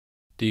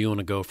Do you want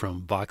to go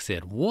from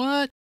VoxEd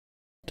what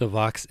to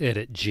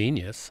VoxEdit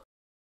Genius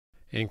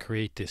and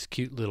create this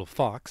cute little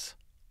fox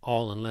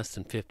all in less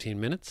than 15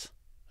 minutes?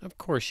 Of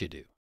course you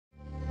do.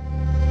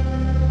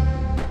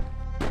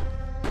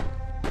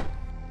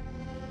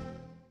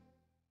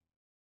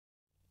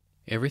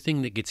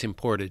 Everything that gets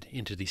imported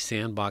into the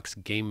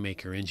SandBox Game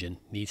Maker engine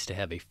needs to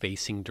have a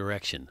facing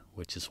direction,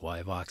 which is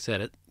why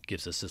VoxEdit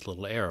gives us this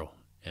little arrow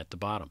at the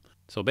bottom.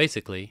 So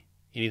basically,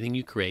 anything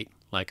you create,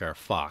 like our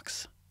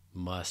fox,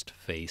 must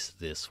face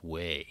this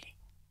way.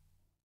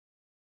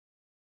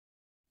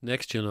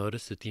 Next, you'll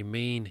notice that the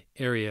main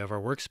area of our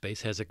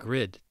workspace has a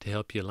grid to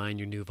help you align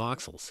your new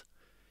voxels.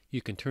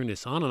 You can turn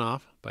this on and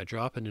off by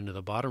dropping into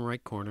the bottom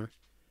right corner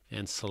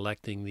and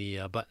selecting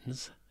the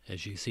buttons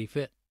as you see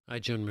fit. I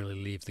generally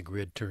leave the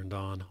grid turned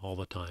on all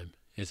the time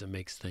as it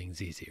makes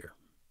things easier.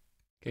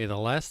 Okay, the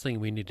last thing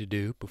we need to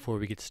do before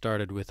we get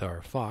started with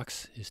our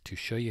fox is to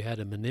show you how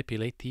to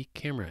manipulate the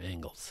camera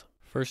angles.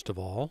 First of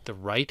all, the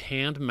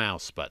right-hand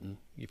mouse button,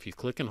 if you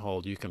click and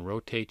hold, you can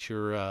rotate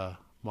your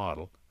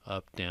model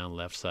up, down,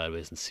 left,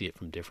 sideways, and see it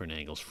from different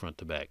angles, front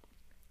to back.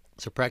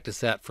 So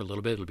practice that for a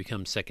little bit. It'll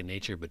become second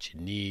nature, but you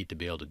need to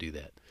be able to do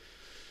that.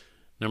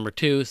 Number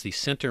 2 is the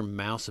center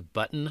mouse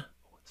button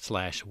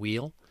 /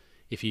 wheel.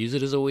 If you use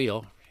it as a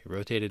wheel, you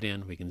rotate it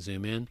in, we can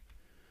zoom in,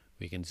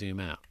 we can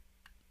zoom out,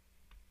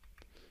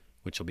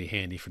 which will be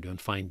handy for doing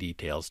fine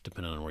details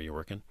depending on where you're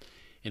working.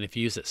 And if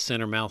you use that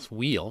center mouse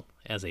wheel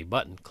as a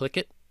button, click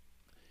it,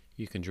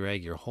 you can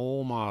drag your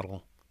whole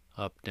model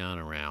up, down,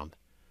 around.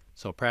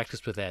 So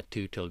practice with that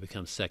too till it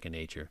becomes second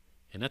nature.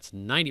 And that's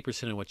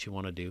 90% of what you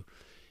want to do.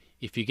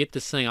 If you get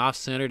this thing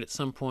off-centered at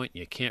some point,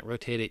 you can't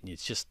rotate it, and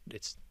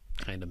it's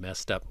kind of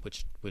messed up,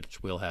 which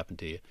will happen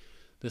to you.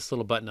 This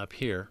little button up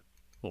here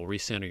will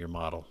recenter your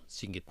model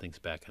so you can get things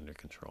back under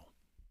control.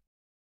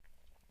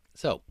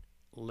 So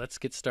let's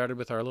get started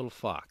with our little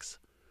fox.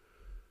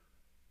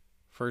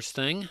 First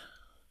thing,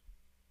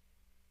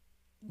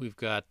 we've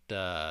got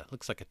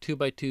looks like a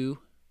 2x2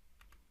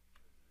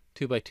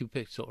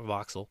 pixel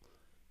voxel,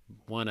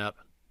 1 up,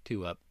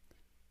 2 up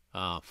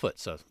foot.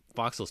 So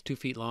voxel is 2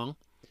 feet long.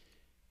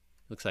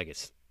 Looks like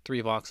it's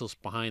 3 voxels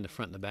behind the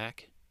front and the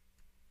back,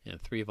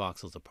 and 3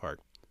 voxels apart.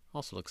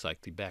 Also looks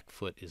like the back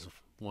foot is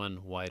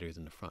 1 wider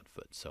than the front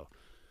foot. So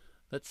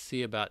let's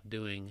see about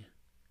doing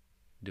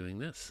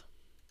this.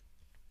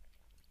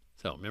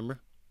 So remember,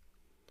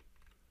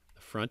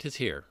 the front is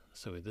here.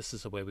 So this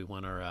is the way we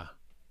want our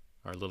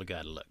little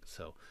guy to look.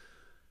 So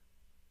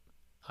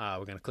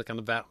we're going to click on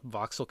the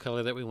voxel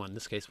color that we want. In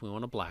this case, we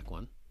want a black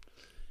one.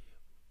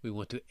 We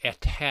want to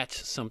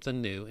attach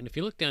something new. And if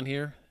you look down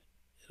here,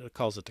 it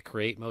calls it the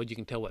create mode. You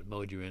can tell what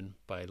mode you're in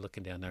by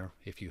looking down there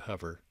if you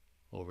hover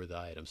over the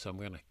item. So I'm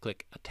going to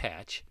click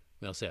attach.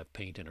 We also have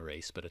paint and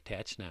erase, but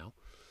attach now.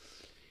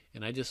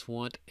 And I just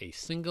want a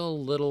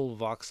single little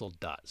voxel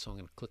dot. So I'm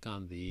going to click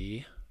on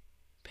the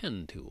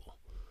pen tool.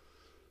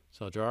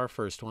 So I'll draw our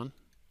first one.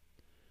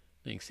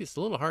 Now you can see it's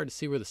a little hard to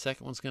see where the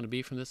second one's going to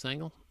be from this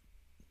angle.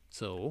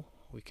 So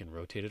we can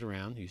rotate it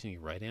around using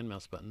your right-hand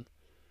mouse button.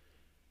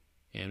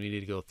 And we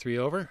need to go 3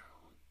 over.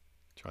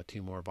 Draw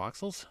 2 more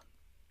voxels.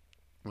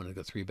 I'm going to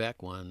go 3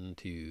 back. 1,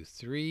 2,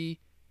 3.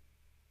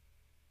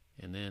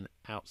 And then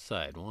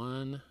outside.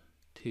 1,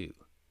 2.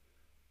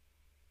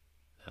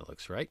 That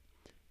looks right.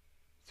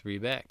 3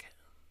 back.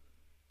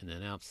 And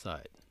then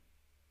outside.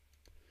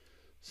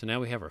 So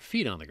now we have our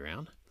feet on the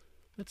ground.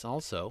 Let's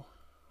also,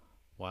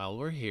 while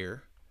we're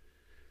here,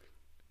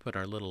 put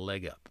our little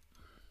leg up.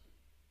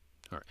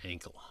 Our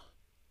ankle.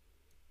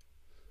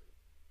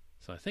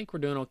 So I think we're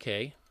doing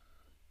okay.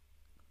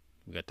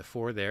 We got the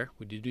 4 there.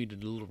 We do need a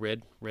little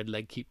red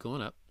leg keep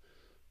going up.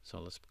 So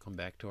let's come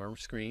back to our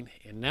screen.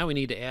 And now we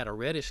need to add a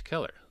reddish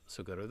color.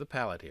 So go to the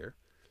palette here.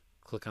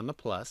 Click on the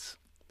plus.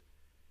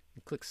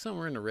 And click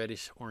somewhere in the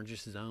reddish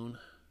orangish zone.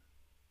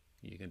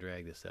 You can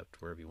drag this up to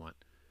wherever you want.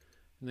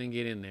 And then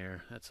get in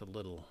there. That's a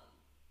little...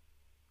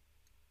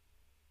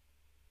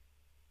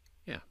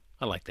 Yeah,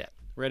 I like that.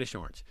 Reddish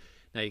orange.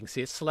 Now you can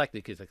see it's selected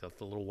because it's got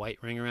the little white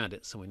ring around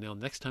it. So we know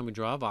next time we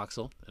draw a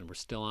voxel, and we're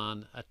still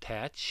on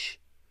attach,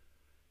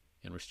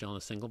 and we're still on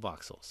a single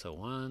voxel. So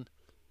 1,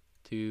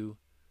 2,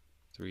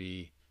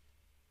 3,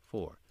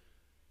 4.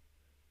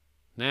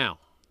 Now,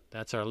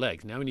 that's our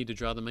legs. Now we need to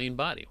draw the main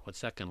body.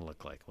 What's that going to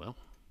look like? Well,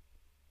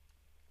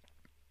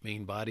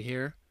 main body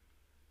here,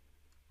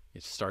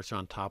 it starts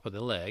on top of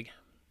the leg.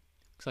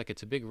 Looks like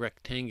it's a big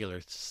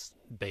rectangular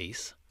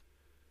base.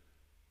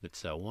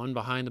 It's 1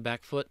 behind the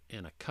back foot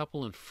and a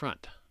couple in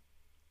front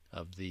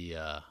of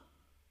the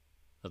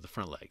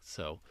front leg.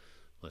 So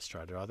let's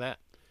try to draw that.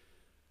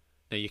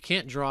 Now you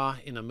can't draw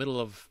in the middle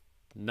of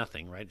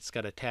nothing, right? It's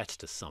got to attach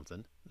to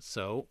something.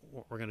 So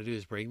what we're going to do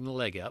is bring the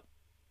leg up.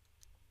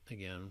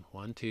 Again,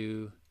 1,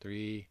 2,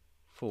 3,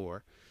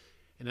 4.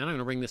 And then I'm going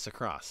to bring this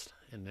across.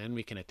 And then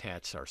we can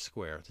attach our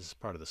square. This is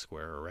part of the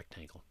square or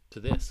rectangle to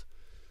this.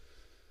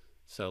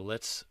 So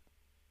let's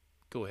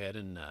go ahead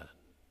and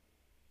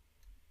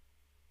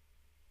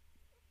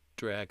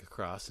drag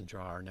across and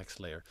draw our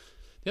next layer.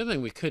 The other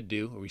thing we could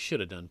do, or we should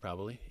have done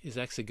probably, is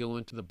actually go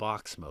into the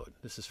box mode.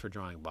 This is for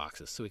drawing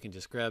boxes. So we can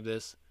just grab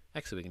this.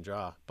 Actually, we can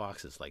draw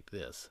boxes like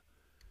this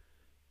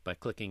by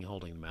clicking and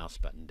holding the mouse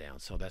button down.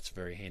 So that's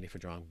very handy for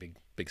drawing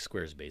big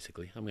squares,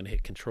 basically. I'm going to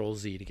hit Control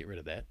Z to get rid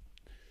of that.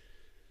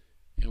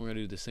 And we're going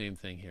to do the same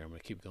thing here. I'm going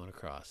to keep going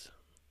across.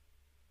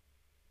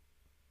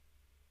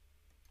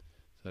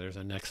 So there's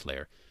our next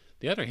layer.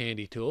 The other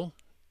handy tool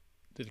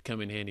that would come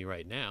in handy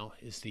right now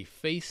is the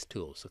face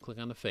tool. So click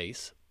on the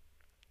face.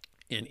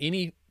 And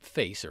any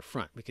face or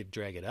front, we could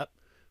drag it up.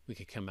 We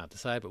could come out the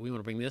side, but we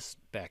want to bring this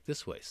back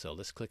this way. So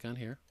let's click on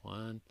here.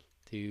 1,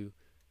 2,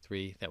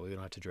 3. That way we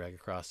don't have to drag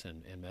across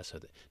and mess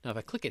with it. Now if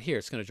I click it here,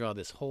 it's going to draw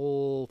this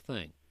whole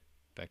thing.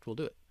 In fact, we'll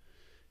do it,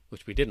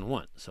 which we didn't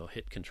want. So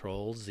hit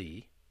Control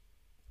Z.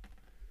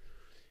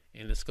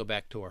 And let's go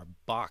back to our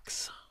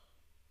box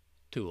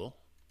tool.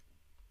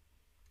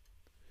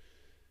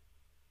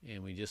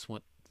 And we just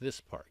want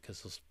this part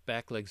because those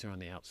back legs are on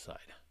the outside.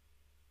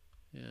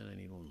 And I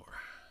need one more.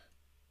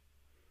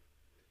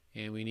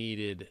 And we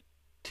needed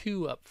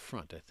 2 up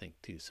front, I think,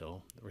 too.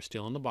 So we're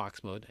still in the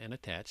box mode and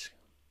attach.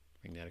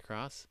 Bring that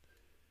across.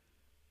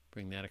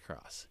 Bring that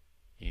across.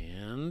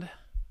 And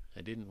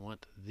I didn't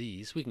want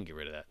these. We can get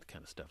rid of that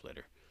kind of stuff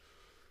later.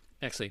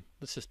 Actually,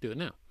 let's just do it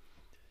now.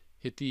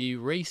 Hit the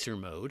eraser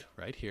mode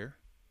right here.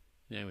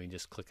 And we can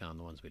just click on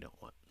the ones we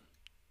don't want.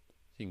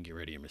 So you can get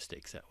rid of your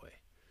mistakes that way.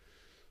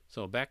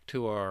 So back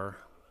to our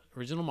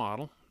original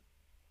model.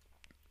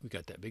 We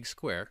got that big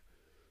square.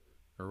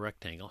 Or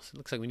rectangle. So it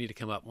looks like we need to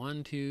come up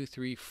 1, 2,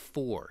 3,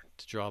 4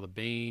 to draw the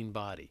main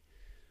body.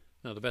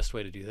 Now the best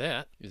way to do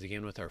that is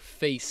again with our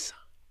face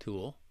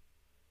tool,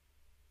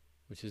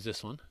 which is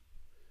this one.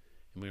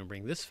 And we're going to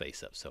bring this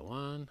face up. So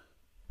 1.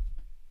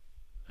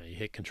 Now you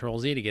hit Control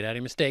Z to get out of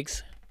your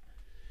mistakes.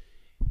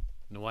 You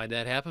know why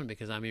that happened?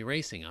 Because I'm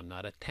erasing. I'm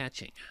not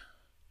attaching.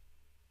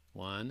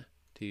 1,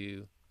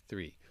 2,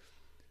 3.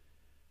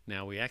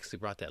 Now we actually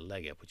brought that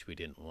leg up, which we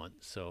didn't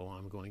want. So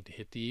I'm going to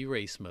hit the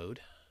erase mode.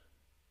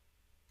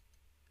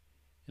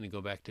 And then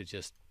go back to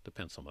just the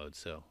pencil mode.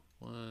 So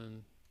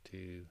 1,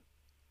 2,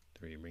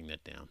 3, bring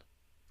that down.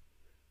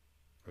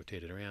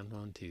 Rotate it around,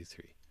 1, 2,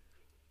 3.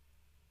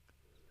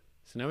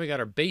 So now we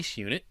got our base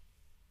unit.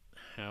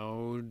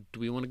 How do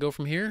we want to go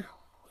from here?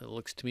 It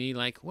looks to me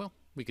like, well,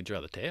 we could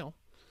draw the tail.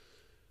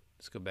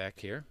 Let's go back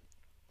here.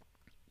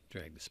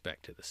 Drag this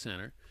back to the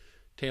center.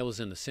 Tail is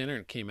in the center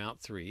and came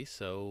out 3.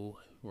 So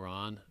we're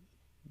on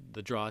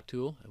the draw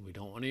tool and we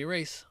don't want to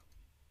erase.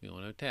 We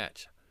want to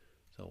attach.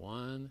 So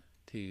 1,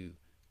 2,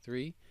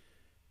 3.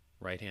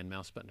 Right hand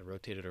mouse button to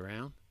rotate it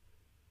around.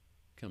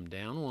 Come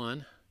down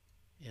 1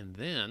 and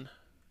then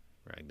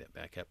drag that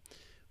back up.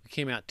 We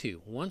came out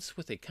 2. Once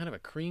with a kind of a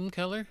cream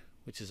color,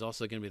 which is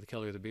also going to be the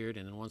color of the beard,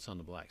 and then once on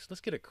the black. So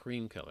let's get a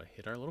cream color.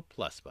 Hit our little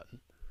plus button.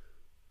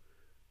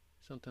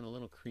 Something a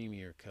little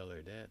creamier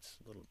colored. That's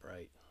a little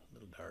bright, a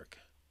little dark.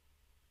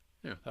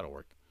 Yeah, that'll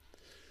work.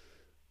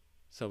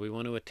 So we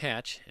want to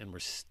attach, and we're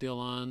still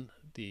on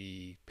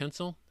the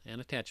pencil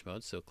and attach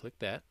mode, so click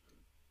that.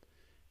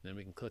 Then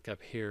we can click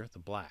up here, the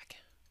black.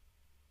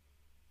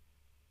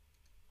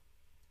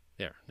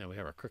 There, now we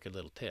have our crooked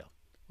little tail.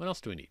 What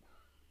else do we need?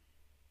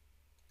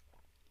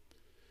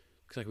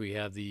 Looks like we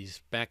have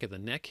these back of the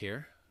neck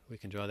here. We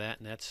can draw that,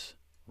 and that's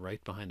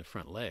right behind the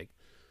front leg.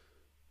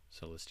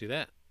 So let's do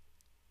that.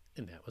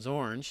 And that was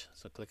orange,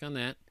 so click on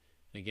that.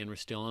 And again, we're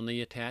still on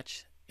the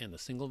attach and the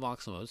single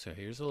voxel mode, so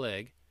here's the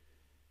leg.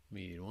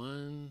 We need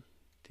 1,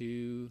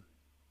 2,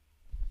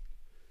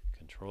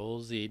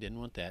 Control Z, didn't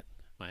want that.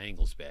 My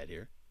angle's bad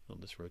here. I'll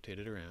just rotate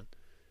it around.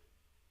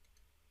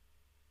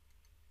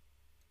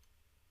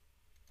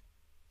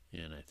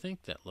 And I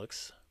think that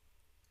looks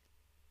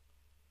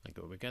like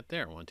what we got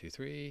there. 1, 2,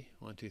 3,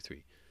 1, 2,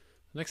 3.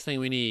 The next thing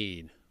we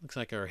need, looks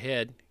like our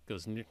head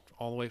goes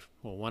all the way,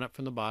 well, 1 up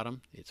from the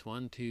bottom. It's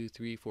 1, 2,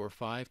 3, 4,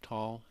 5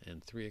 tall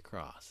and 3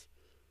 across.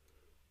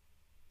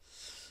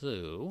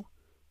 So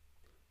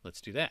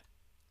let's do that.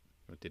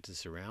 Rotate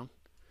this around.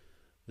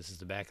 This is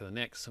the back of the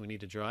neck, so we need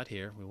to draw it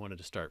here. We wanted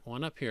to start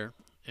 1 up here,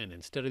 and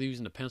instead of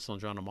using the pencil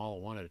and drawing them all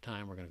one at a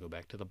time, we're going to go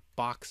back to the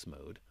box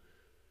mode.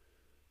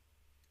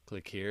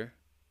 Click here,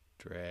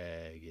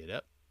 drag it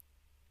up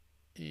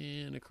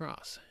and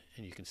across.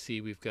 And you can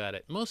see we've got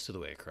it most of the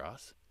way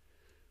across.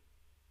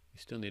 We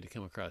still need to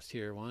come across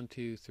here. 1,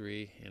 2,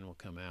 3, and we'll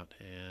come out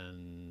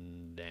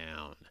and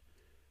down.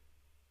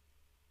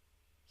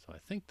 So I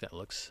think that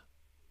looks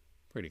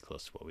pretty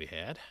close to what we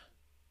had.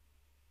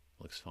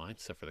 Looks fine,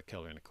 except for the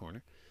color in the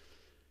corner.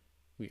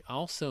 We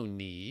also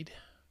need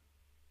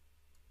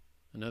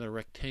another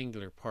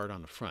rectangular part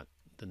on the front,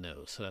 the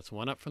nose. So that's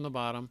 1 up from the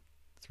bottom,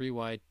 3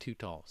 wide, 2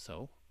 tall.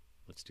 So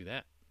let's do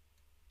that.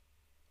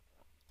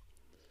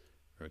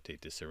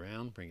 Rotate this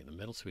around, bring it in the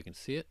middle so we can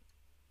see it.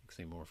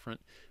 See more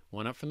front.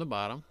 1 up from the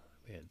bottom.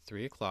 We had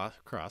 3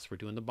 across. We're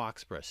doing the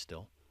box brush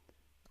still.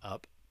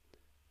 Up.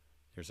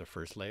 There's our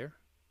first layer.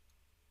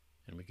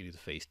 And we can do the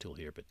face tool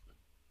here, but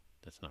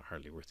that's not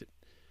hardly worth it.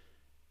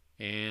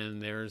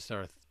 And there's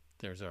our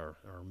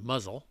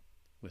muzzle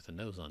with the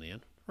nose on the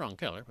end. Wrong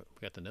color, but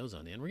we got the nose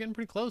on the end. We're getting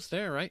pretty close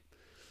there, right?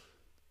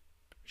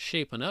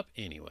 Shaping up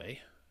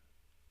anyway.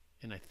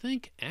 And I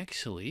think,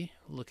 actually,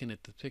 looking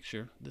at the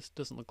picture, this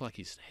doesn't look like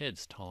his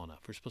head's tall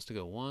enough. We're supposed to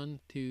go 1,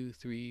 2,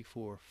 3,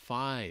 4,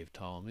 5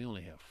 tall, and we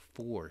only have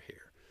 4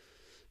 here.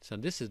 So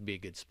this would be a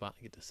good spot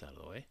to get this out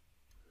of the way.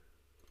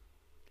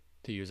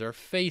 To use our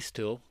face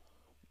tool.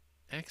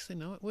 Actually,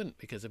 no, it wouldn't,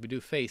 because if we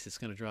do face, it's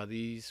going to draw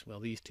these,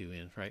 well, these two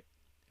in, right?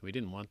 We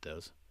didn't want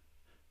those.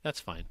 That's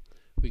fine.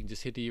 We can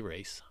just hit the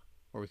erase,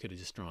 or we could have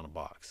just drawn a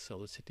box. So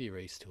let's hit the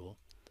erase tool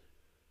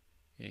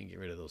and get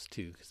rid of those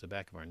two, because the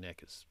back of our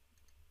neck is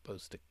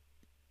supposed to...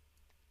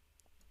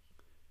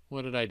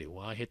 What did I do?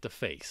 Well, I hit the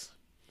face.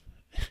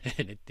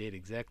 And it did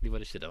exactly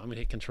what it should have. I'm going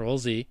to hit Control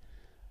Z.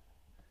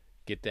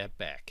 Get that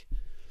back.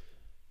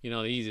 You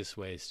know, the easiest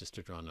way is just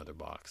to draw another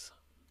box.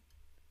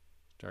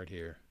 Start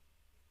here.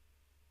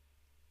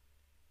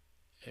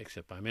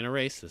 Except I'm in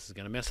erase. This is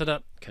going to mess it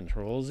up.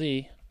 Control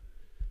Z.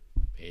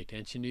 Pay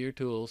attention to your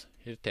tools.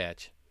 Hit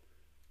attach.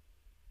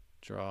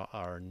 Draw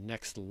our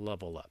next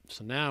level up.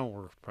 So now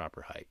we're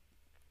proper height.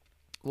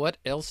 What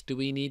else do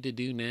we need to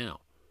do now?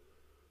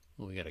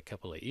 Well, we got a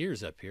couple of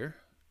ears up here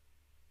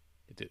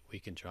that we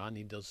can draw.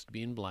 Need those to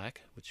be in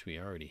black, which we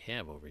already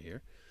have over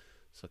here.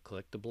 So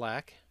click the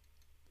black.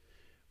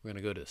 We're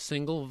going to go to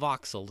single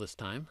voxel this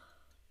time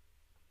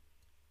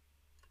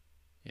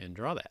and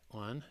draw that.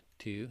 1,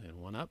 2, and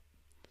 1 up.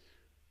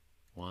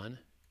 1,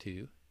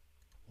 2,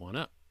 1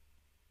 up.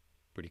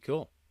 Pretty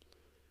cool.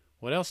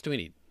 What else do we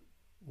need?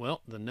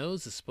 Well, the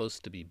nose is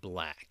supposed to be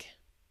black.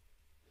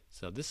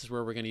 So this is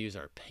where we're going to use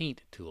our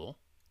paint tool.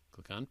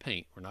 Click on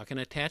paint. We're not going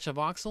to attach a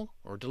voxel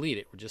or delete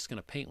it. We're just going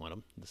to paint one of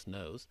them, this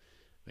nose.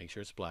 Make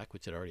sure it's black,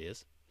 which it already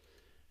is.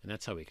 And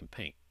that's how we can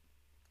paint.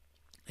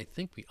 I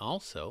think we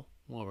also,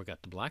 while we've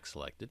got the black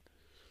selected,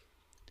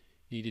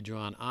 need to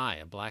draw an eye,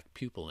 a black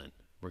pupil in.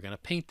 We're going to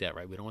paint that,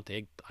 right? We don't want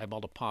the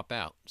eyeball to pop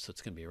out, so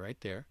it's going to be right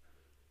there.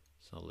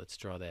 So let's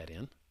draw that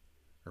in,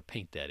 or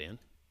paint that in.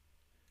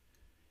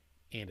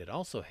 And it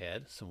also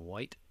had some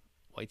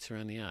whites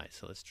around the eye,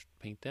 so let's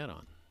paint that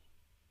on.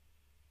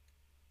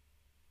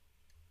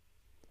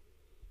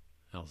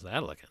 How's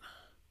that looking?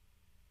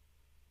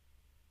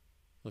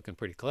 Looking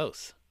pretty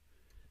close.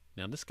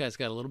 Now this guy's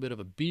got a little bit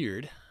of a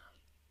beard,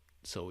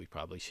 so we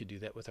probably should do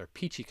that with our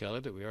peachy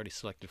color that we already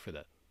selected for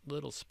that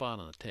little spot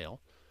on the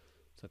tail.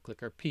 So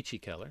click our peachy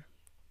color,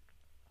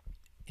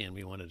 and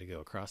we wanted to go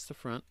across the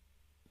front.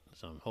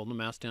 So I'm holding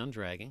the mouse down,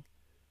 dragging.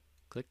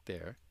 Click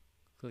there.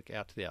 Click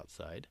out to the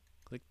outside.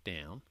 Click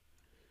down.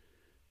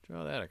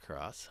 Draw that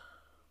across.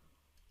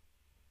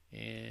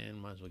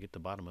 And might as well get the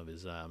bottom of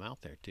his mouth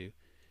there too,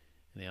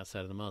 and the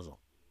outside of the muzzle.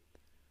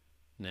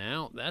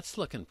 Now that's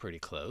looking pretty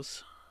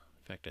close.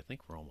 In fact, I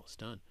think we're almost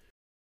done.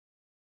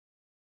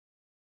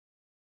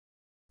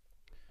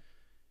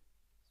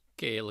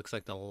 Okay, it looks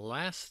like the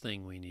last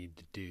thing we need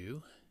to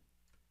do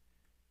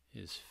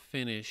is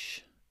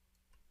finish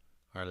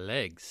our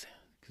legs,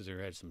 because they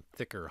had some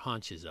thicker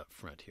haunches up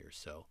front here.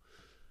 So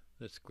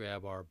let's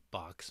grab our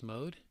box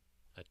mode,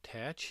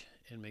 attach,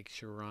 and make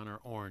sure we're on our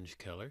orange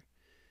color.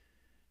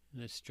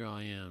 Let's draw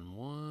in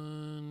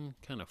one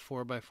kind of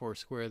 4x4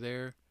 square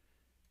there,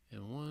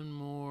 and one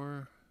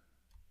more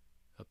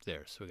up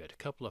there. So we got a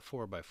couple of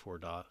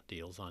 4x4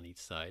 deals on each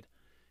side.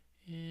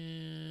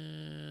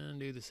 And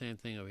do the same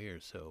thing over here.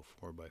 So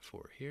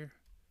 4x4 here,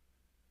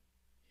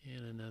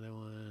 and another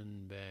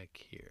one back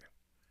here.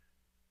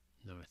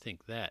 Now I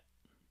think that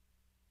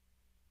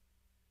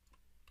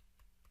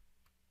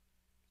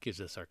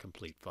gives us our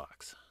complete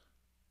fox.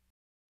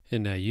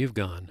 And now you've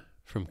gone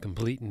from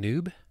complete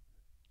noob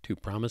to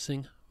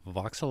promising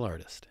voxel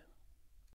artist.